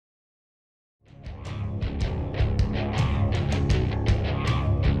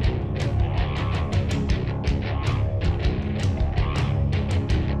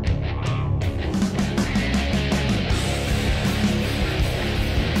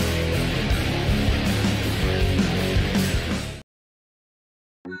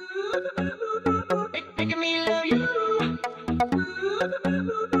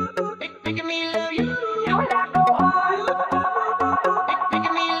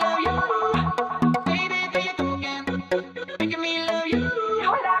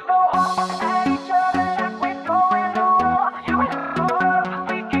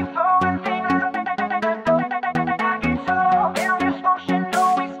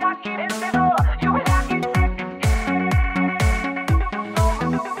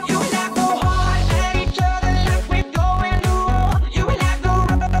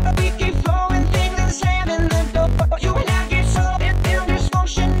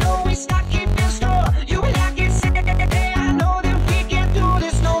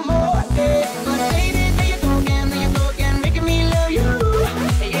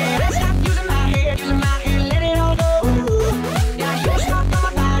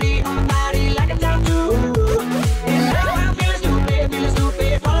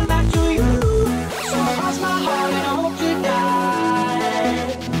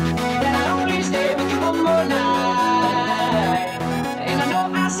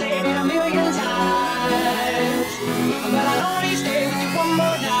but I'll only stay with you one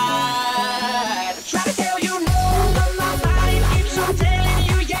more night. I try to tell you no, but my body keeps on telling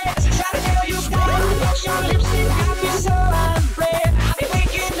you yes. I try to tell you stop, but your lips got me so out of breath. I'll be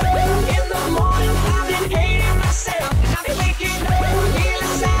waking up in the morning, I've been hating myself. I'll be waking up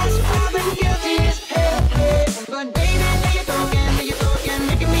feeling sad, I've been guilty as hell. But baby, there you go again,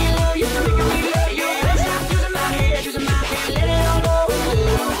 making me love you, making me love you. Stop using my head, let it all go.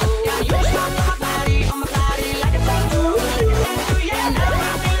 Got your stuff on my body, like a tattoo, yeah. Now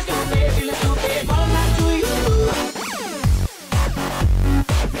I'm feeling stupid, falling back to you.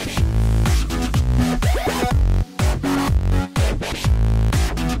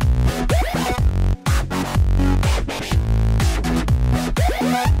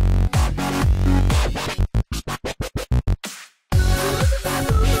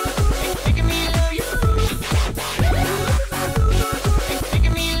 Making me love you.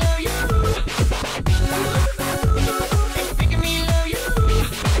 Making me love you. Making me love you.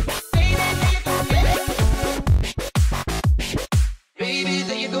 Baby,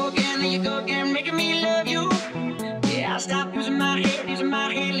 there you go again. Baby, there you go again, making me love you. Yeah, I stopped using my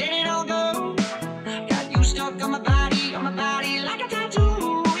head, let it all go. Got you stuck on my body like a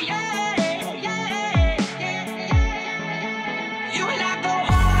tattoo. Yeah. You and I go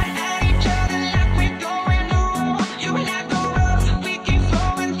hard at each other like we're going to war. You and I go rough, we keep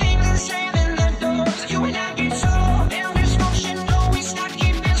throwing things and slamming the doors. You and I get so damn dysfunctional, we start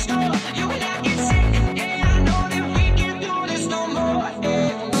keeping score. You and I get sick, yeah, I know that we can't do this no more.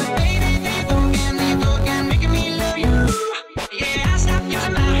 Yeah. But baby, there you go again, making me love you. Yeah, I stopped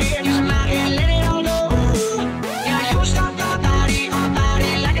using my head, let it all go. Yeah, you stuck on my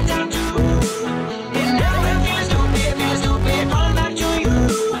body like a tattoo. And now I'm feeling stupid, falling back to you.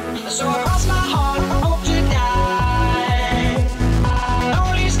 So cross my heart, I hope to die. I'll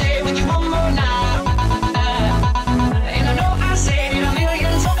only stay with you one more night. And I know I said it a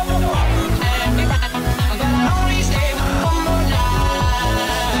million times, but I'll only stay with you one more night.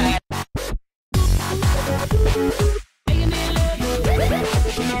 Making me love you.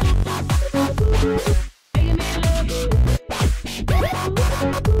 Making me love you.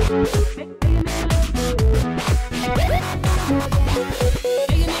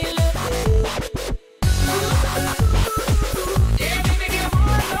 Yeah, baby, give me one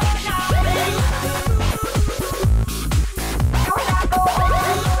more night. You and I go hard.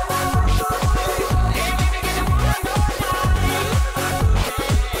 Yeah, baby, give me one more night.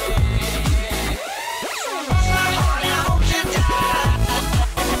 So cross my heart and I hope to die.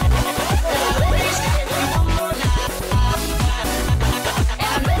 I'll only stay with you one more night.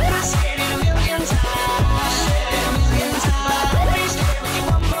 And I know I said it a million times. I'll only stay with you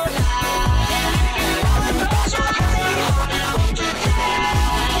one more night. So cross my heart and I hope to die.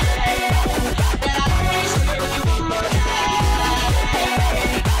 And I'll only stay with you one more night.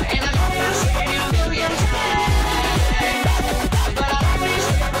 And I know I said it a million times, but I'll only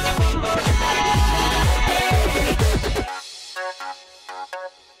stay with you one more night.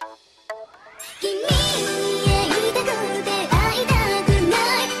 君に会いたくて会いたくな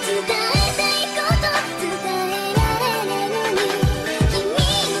い伝えたいこと伝えられないのに君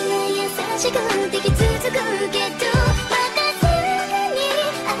が優しくて傷つくけどまたすぐに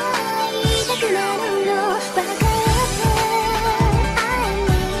会いたくなるの分かって I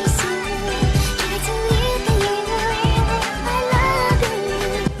miss you 気づいている I love you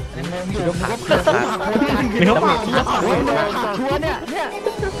มีเขาผ่านชัวร์เนี่ย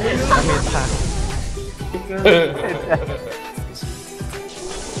ไ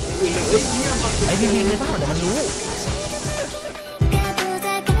อ้พี่เลยเปล่าเดี๋ยวมันรู้ 遠ざ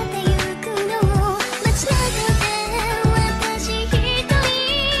かってゆくの街中で私一人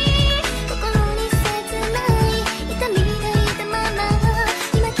心に切ない痛みがいたまま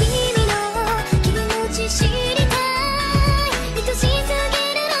今君の気持ち知りたい愛しすぎ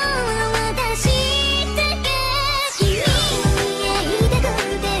るの私だけ君に会いたく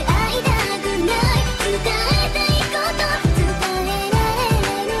て会いたくない伝えたいこと伝えられ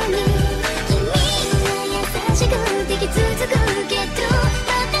ないのに君が優しく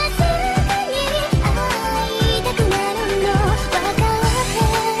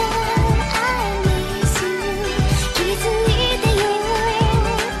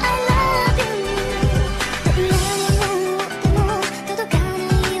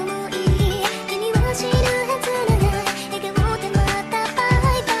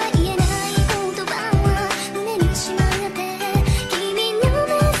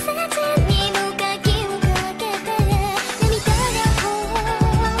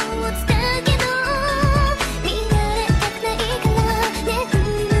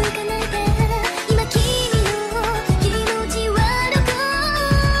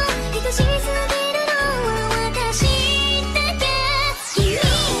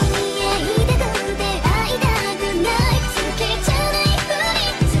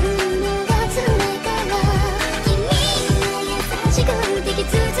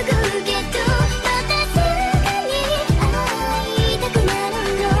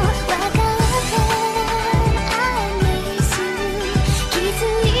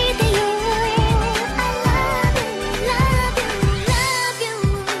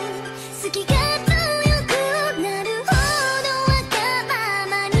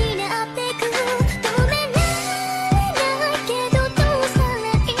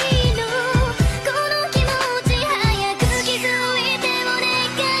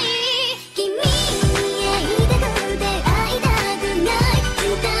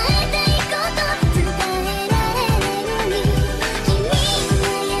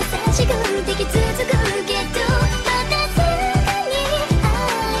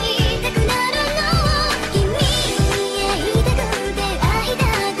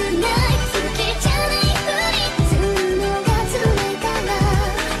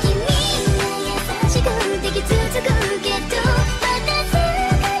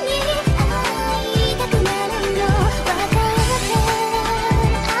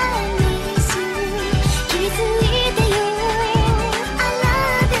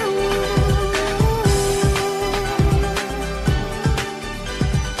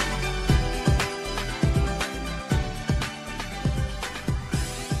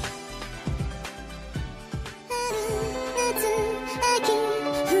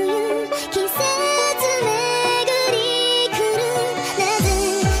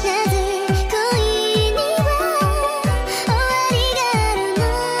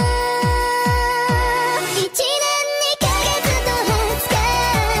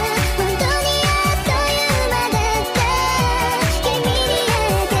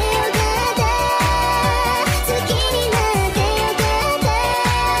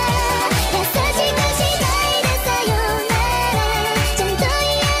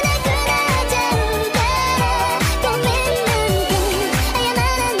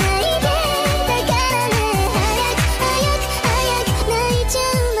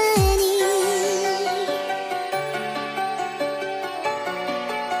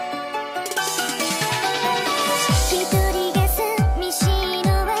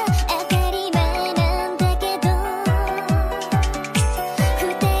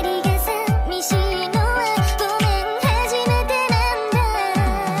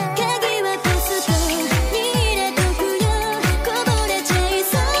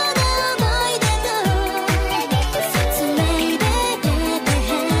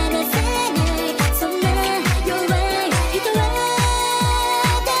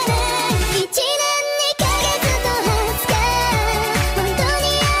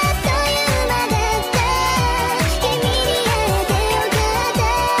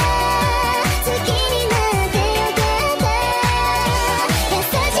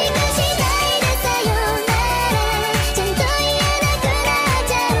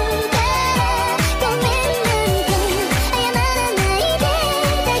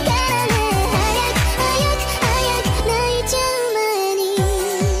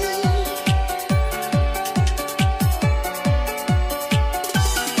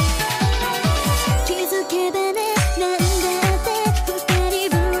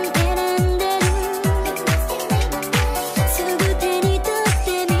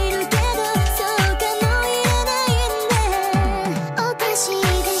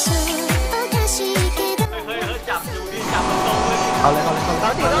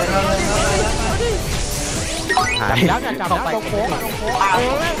แล้วจะจับแล้วตรงโค้งตรงโค้ง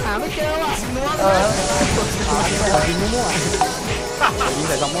แม่งหาไม่เจอว่ะยิงมั่วๆยิง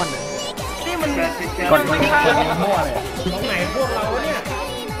ใส่แซลมอนนี่มันกดมั่วเลยตรงไหนพวกเราเนี่ย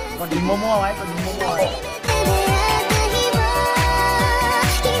กดยิงมั่วๆไว้กดยิงมั่วๆ